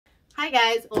Hi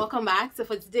guys, welcome back. So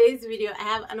for today's video I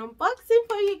have an unboxing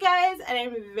for you guys, and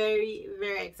I'm very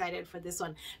excited for this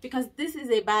one because this is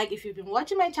a bag. If you've been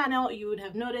watching my channel, you would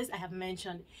have noticed I have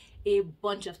mentioned a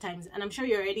bunch of times, and I'm sure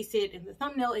you already see it in the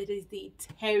thumbnail. It is the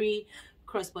Teri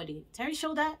crossbody, Teri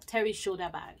shoulder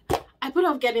bag. I put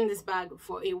off getting this bag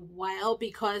for a while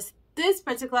because this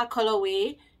particular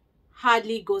colorway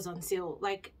hardly goes on sale.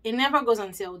 Like, it never goes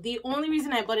on sale. The only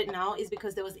reason I bought it now is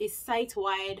because there was a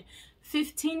site-wide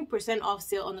 15% off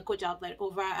sale on the Coach outlet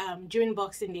over during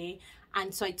Boxing Day,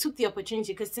 and so I took the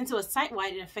opportunity because since it was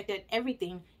site-wide, it affected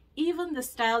everything, even the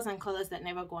styles and colors that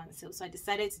never go on sale. So I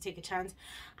decided to take a chance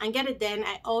and get it then.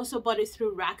 I also bought it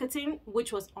through Rakuten,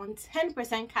 which was on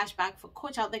 10% cash back for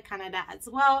Coach Outlet Canada as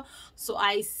well, so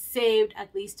I saved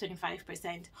at least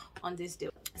 25% on this deal.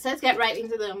 So let's get right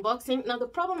into the unboxing. Now, the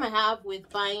problem I have with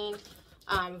buying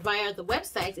via the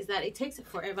website is that it takes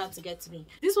forever to get to me.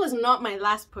 This was not my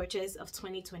last purchase of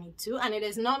 2022, and it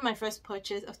is not my first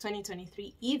purchase of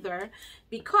 2023 either,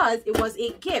 because it was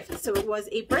a gift. So it was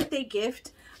a birthday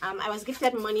gift. I was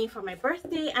gifted money for my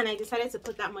birthday, and I decided to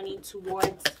put that money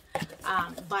towards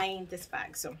buying this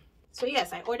bag. So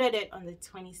yes, I ordered it on the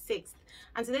 26th,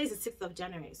 and today is the 6th of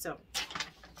January. So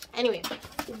anyway,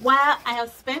 while I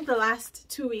have spent the last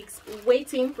 2 weeks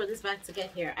waiting for this bag to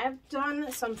get here, I've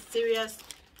done some serious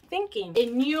thinking. A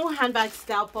new handbag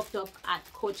style popped up at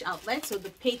Coach Outlet, so the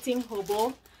Payton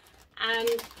Hobo. And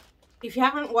if you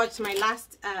haven't watched my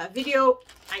last video,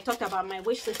 I talked about my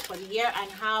wish list for the year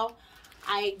and how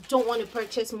I don't want to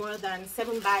purchase more than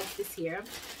 7 bags this year.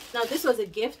 Now, this was a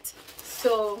gift,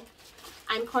 so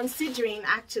I'm considering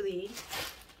actually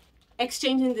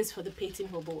exchanging this for the Payton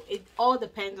Hobo. It all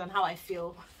depends on how I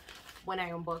feel when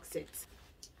I unbox it.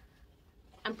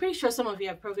 I'm pretty sure some of you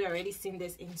have probably already seen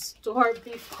this in store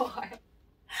before,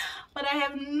 but I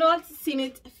have not seen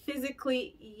it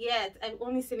physically yet. I've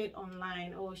only seen it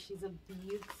online. Oh, she's a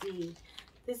beauty.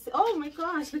 This, oh my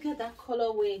gosh, look at that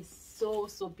colorway.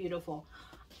 So beautiful.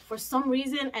 For some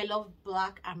reason, I love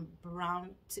black and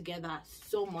brown together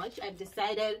so much. I've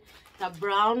decided that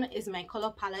brown is my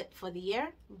color palette for the year.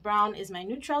 Brown is my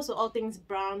neutral, so all things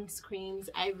browns,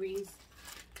 creams, ivories.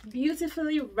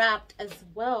 Beautifully wrapped as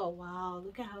well. Wow,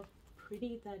 look at how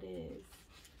pretty that is.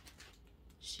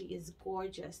 She is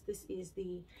gorgeous. This is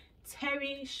the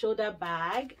Teri shoulder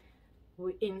bag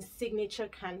in signature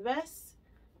canvas,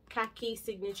 khaki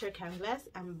signature canvas,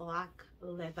 and black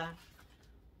leather.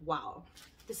 Wow,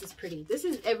 this is pretty. This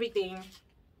is everything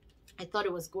I thought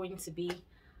it was going to be,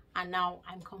 and now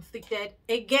I'm conflicted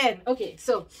again. Okay,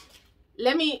 so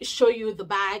let me show you the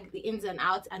bag, the ins and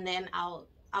outs, and then I'll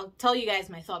tell you guys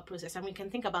my thought process, and we can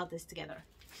think about this together.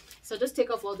 So just take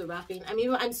off all the wrapping. I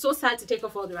mean, I'm so sad to take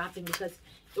off all the wrapping because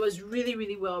it was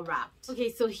really well wrapped.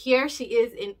 Okay, so here she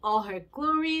is in all her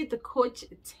glory, the Coach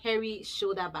Teri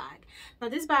shoulder bag. Now,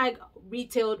 this bag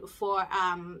retailed for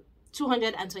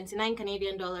 229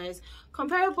 Canadian dollars,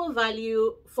 comparable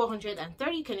value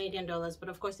 430 Canadian dollars, but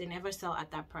of course they never sell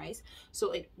at that price.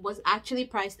 So it was actually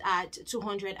priced at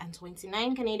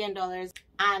 229 Canadian dollars,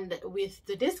 and with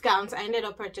the discounts I ended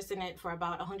up purchasing it for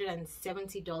about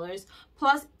 $170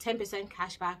 plus 10%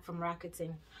 cash back from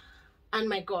Rakuten. And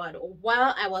my god,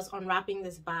 while I was unwrapping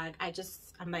this bag,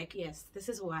 I'm like, yes, this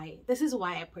is why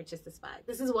I purchased this bag.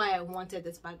 This is why I wanted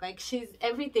this bag. Like, she's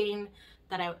everything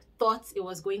that I thought it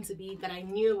was going to be, that I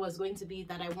knew it was going to be,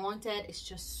 that I wanted. It's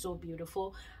just so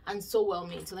beautiful and so well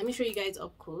made. So let me show you guys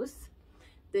up close.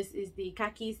 This is the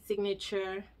khaki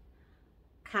signature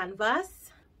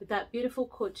canvas with that beautiful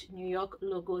Coach New York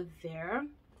logo there.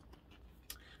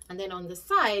 And then on the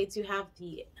sides, you have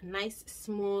the nice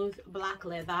smooth black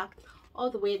leather all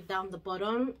the way down the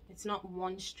bottom. It's not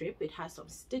one strip, it has some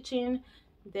stitching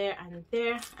there,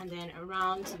 and then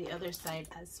around to the other side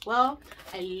as well.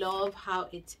 I love how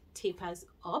it tapers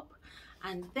up.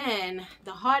 And then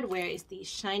the hardware is the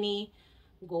shiny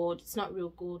gold. It's not real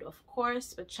gold, of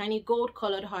course, but shiny gold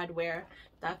colored hardware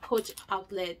that Coach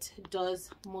Outlet does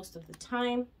most of the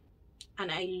time.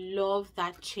 And I love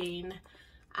that chain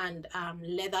and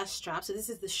leather strap. So this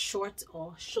is the short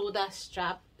or shoulder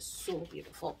strap. So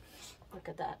beautiful. Look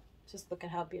at that. Just look at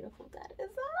how beautiful that is.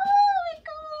 Oh my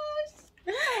gosh.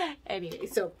 Anyway,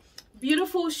 so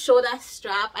beautiful shoulder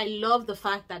strap. I love the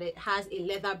fact that it has a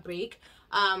leather break.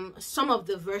 Some of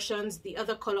the versions, the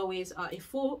other colorways, are a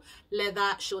full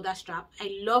leather shoulder strap.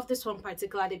 I love this one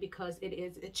particularly because it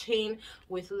is a chain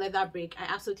with leather break.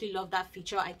 I absolutely love that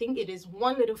feature. I think it is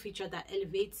one little feature that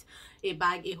elevates a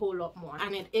bag a whole lot more.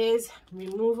 And it is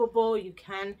removable. You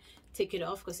can take it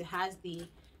off because it has the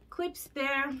clips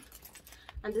there.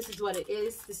 And this is what it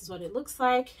is. This is what it looks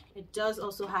like. It does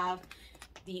also have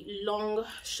the long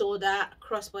shoulder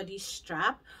crossbody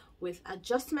strap with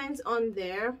adjustments on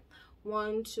there.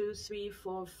 1 2 3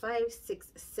 4 5 6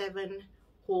 7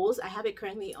 holes. I have it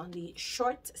currently on the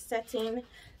short setting.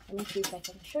 Let me see if I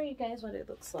can show you guys what it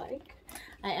looks like.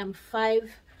 I am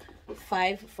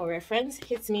 5'5" for reference.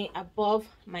 Hits me above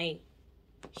my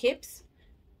hips.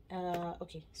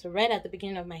 Okay, so right at the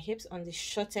beginning of my hips on the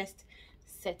shortest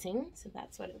setting. So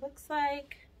that's what it looks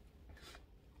like.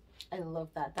 I love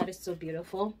that. That is so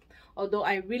beautiful. Although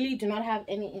I really do not have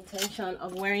any intention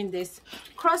of wearing this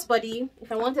crossbody.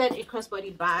 If I wanted a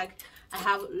crossbody bag, I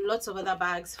have lots of other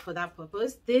bags for that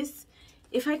purpose. This,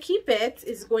 if I keep it,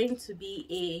 is going to be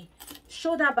a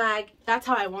shoulder bag. That's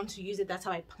how I want to use it. That's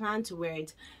how I plan to wear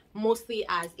it, mostly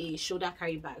as a shoulder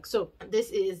carry bag. So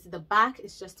this is the back.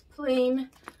 It's just plain,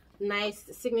 nice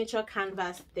signature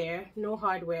canvas there. No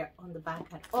hardware on the back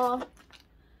at all.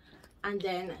 And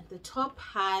then the top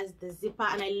has the zipper,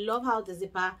 and I love how the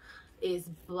zipper is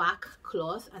black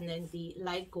cloth and then the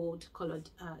light gold colored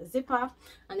zipper.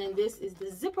 And then this is the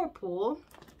zipper pull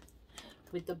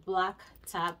with the black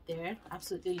tab there.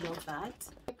 Absolutely love that.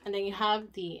 And then you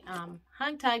have the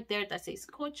hand tag there that says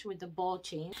Coach with the ball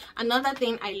chain. Another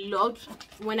thing I loved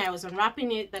when I was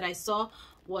unwrapping it that I saw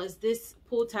was this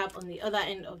pull tab on the other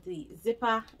end of the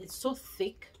zipper. It's so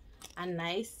thick and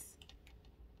nice.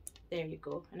 There you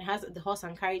go. And it has the horse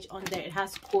and carriage on there. It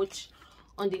has Coach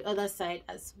on the other side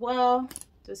as well.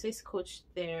 So it says Coach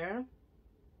there.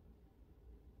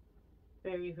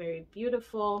 Very, very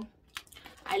beautiful.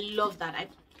 I love that. I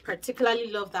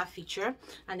particularly love that feature.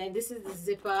 And then this is the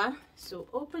zipper. So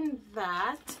open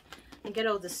that and get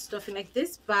all the stuff in. Like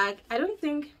this bag, I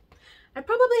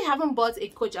probably haven't bought a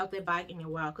Coach outlet bag in a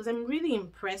while, because I'm really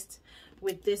impressed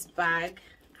with this bag,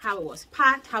 how it was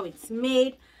packed, how it's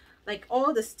made. Like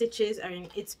all the stitches are in,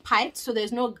 it's piped, so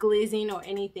there's no glazing or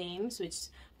anything, so it's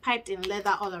piped in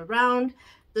leather all around.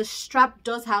 The strap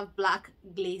does have black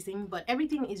glazing, but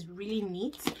everything is really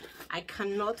neat. I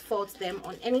cannot fault them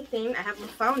on anything. I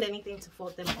haven't found anything to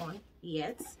fault them on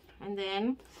yet. And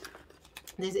then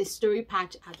there's a story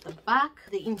patch at the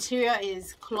back. The interior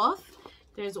is cloth.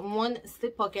 There's one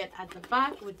slip pocket at the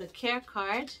back with the care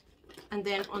card, and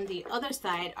then on the other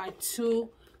side are two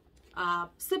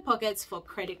slip pockets for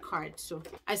credit cards. So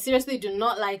I seriously do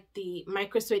not like the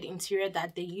micro suede interior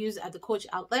that they use at the Coach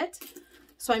outlet,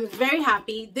 so I'm very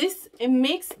happy. It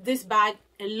makes this bag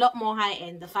a lot more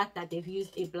high-end, the fact that they've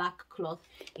used a black cloth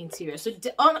interior. So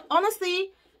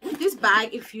honestly, this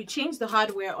bag, if you change the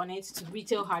hardware on it to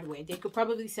retail hardware, they could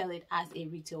probably sell it as a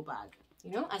retail bag,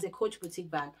 you know, as a Coach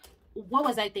boutique bag. What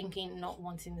was I thinking not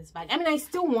wanting this bag? I mean, I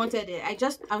still wanted it.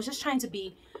 I was just trying to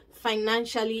be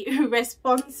financially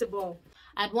responsible.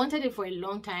 I'd wanted it for a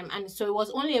long time, and so it was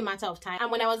only a matter of time.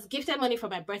 And when I was gifted money for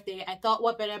my birthday, I thought,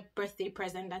 what better birthday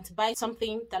present than to buy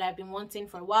something that I've been wanting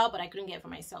for a while, but I couldn't get for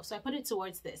myself. So I put it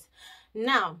towards this.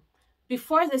 Now,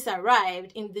 before this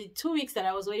arrived, in the 2 weeks that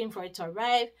I was waiting for it to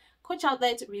arrive, Coach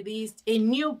Outlet released a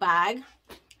new bag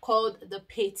called the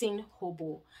Payton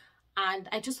Hobo, and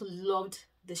I just loved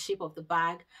the shape of the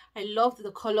bag. I loved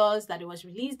the colors that it was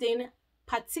released in,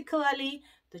 particularly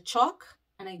the chalk.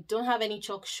 And I don't have any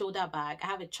chalk shoulder bag. I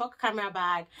have a chalk camera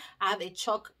bag. I have a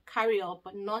chalk carry-up,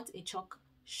 but not a chalk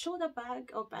shoulder bag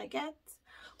or baguette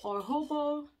or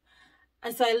hobo.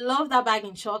 And so I love that bag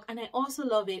in chalk, and I also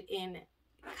love it in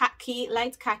khaki,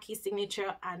 light khaki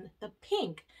signature, and the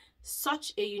pink.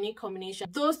 Such a unique combination.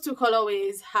 Those two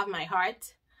colorways have my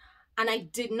heart. And I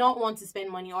did not want to spend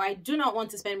money, or I do not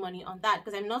want to spend money on that,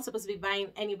 because I'm not supposed to be buying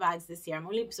any bags this year. I'm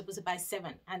only supposed to buy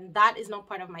 7, and that is not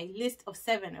part of my list of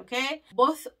 7, okay?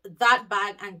 Both that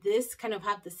bag and this kind of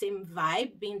have the same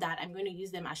vibe, being that I'm going to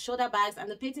use them as shoulder bags,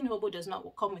 and the Payton Hobo does not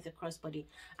come with a crossbody.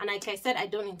 And like I said, I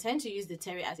don't intend to use the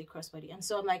Teri as a crossbody. And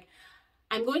so I'm like,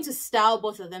 I'm going to style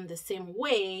both of them the same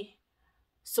way.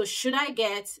 So should I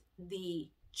get the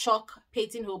chalk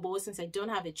Payton Hobo since I don't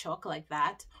have a chalk like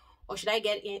that? Or should I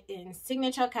get it in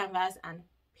signature canvas and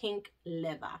pink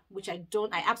leather, which I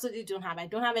absolutely don't have. I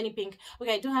don't have any pink.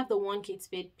 Okay, I do have the one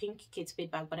pink Kate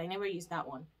Spade bag, but I never used that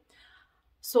one.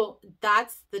 So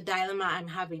that's the dilemma I'm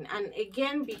having. And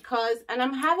again,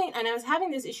 I was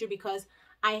having this issue because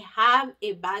I have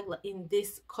a bag in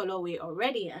this colorway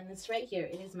already, and it's right here.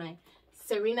 It is my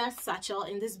Serena satchel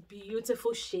in this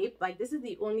beautiful shape. Like, this is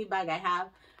the only bag I have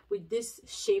with this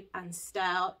shape and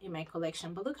style in my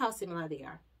collection, but look how similar they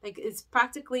are. Like, it's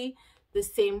practically the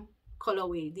same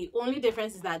colorway. The only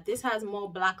difference is that this has more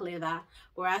black leather,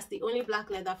 whereas the only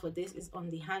black leather for this is on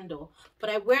the handle.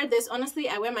 But I wear this, honestly,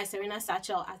 I wear my Serena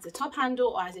satchel as a top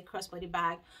handle or as a crossbody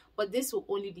bag, but this will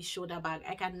only be shoulder bag.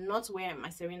 I cannot wear my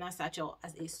Serena satchel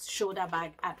as a shoulder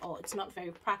bag at all. It's not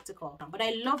very practical, but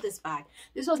I love this bag.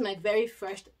 This was my very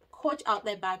first Coach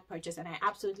outlet bag purchase and I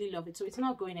absolutely love it, so it's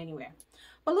not going anywhere.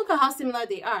 But look at how similar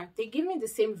they are. They give me the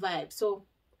same vibe. So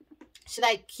should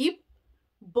I keep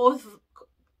both?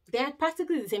 They're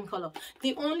practically the same color.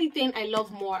 The only thing I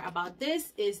love more about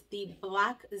this is the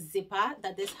black zipper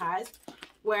that this has,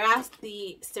 whereas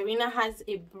the Serena has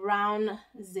a brown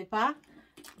zipper,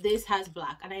 this has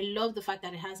black, and I love the fact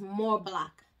that it has more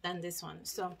black than this one.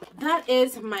 So that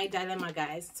is my dilemma,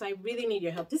 guys. So I really need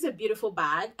your help. This is a beautiful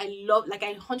bag. I love, like,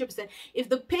 I 100%, if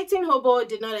the Payton Hobo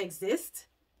did not exist,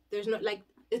 there's no, like,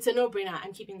 it's a no-brainer,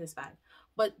 I'm keeping this bag.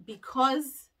 But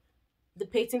because the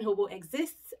Payton Hobo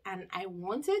exists and I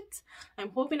want it,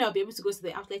 I'm hoping I'll be able to go to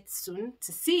the outlet soon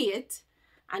to see it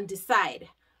and decide.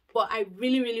 But I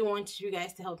really, really want you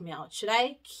guys to help me out. Should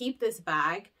I keep this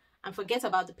bag and forget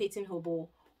about the Payton Hobo,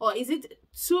 or is it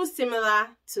too similar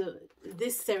to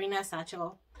this Serena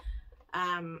satchel?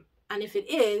 And if it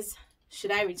is,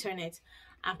 should I return it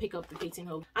and pick up the Payton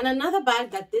Hobo? And another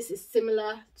bag that this is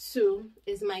similar to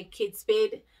is my Kate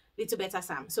Spade Little Better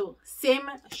Sam. So same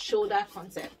shoulder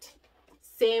concept,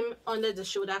 same under the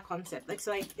shoulder concept. Like,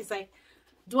 so, like, it's like,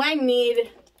 do I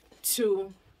need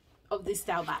 2 of these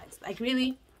style bags? Like,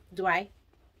 really, do I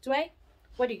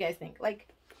what do you guys think? Like,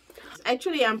 I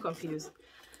truly am confused.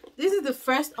 This is the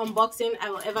first unboxing I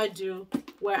will ever do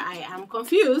where I am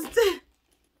confused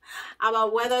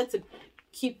about whether to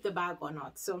keep the bag or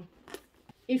not. So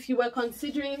if you were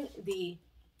considering the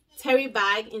Teri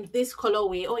bag in this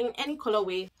colorway or in any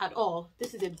colorway at all,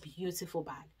 this is a beautiful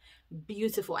bag.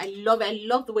 Beautiful. I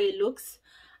love the way it looks.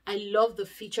 I love the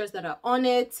features that are on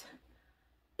it.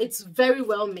 It's very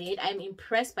well made. I'm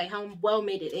impressed by how well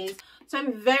made it is. So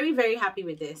I'm very, very happy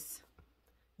with this.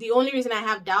 The only reason I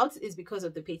have doubts is because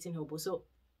of the Payton Hobo. So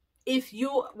if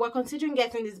you were considering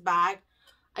getting this bag,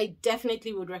 I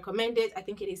definitely would recommend it. I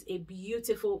think it is a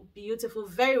beautiful, beautiful,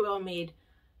 very well made,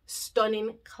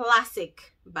 stunning,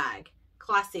 classic bag.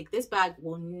 Classic. This bag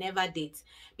will never date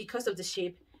because of the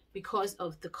shape, because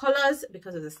of the colors,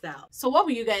 because of the style. So what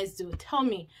will you guys do? Tell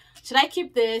me, should I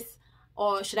keep this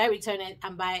or should I return it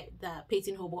and buy the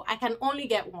Payton Hobo? I can only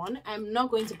get one. I'm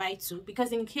not going to buy 2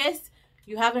 because, in case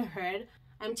you haven't heard,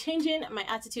 I'm changing my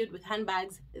attitude with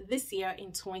handbags this year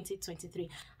in 2023.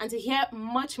 And to hear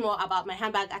much more about my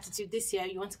handbag attitude this year,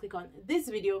 you want to click on this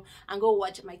video and go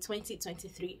watch my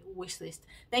 2023 wish list.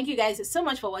 Thank you guys so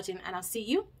much for watching, and I'll see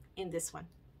you in this one.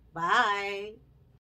 Bye.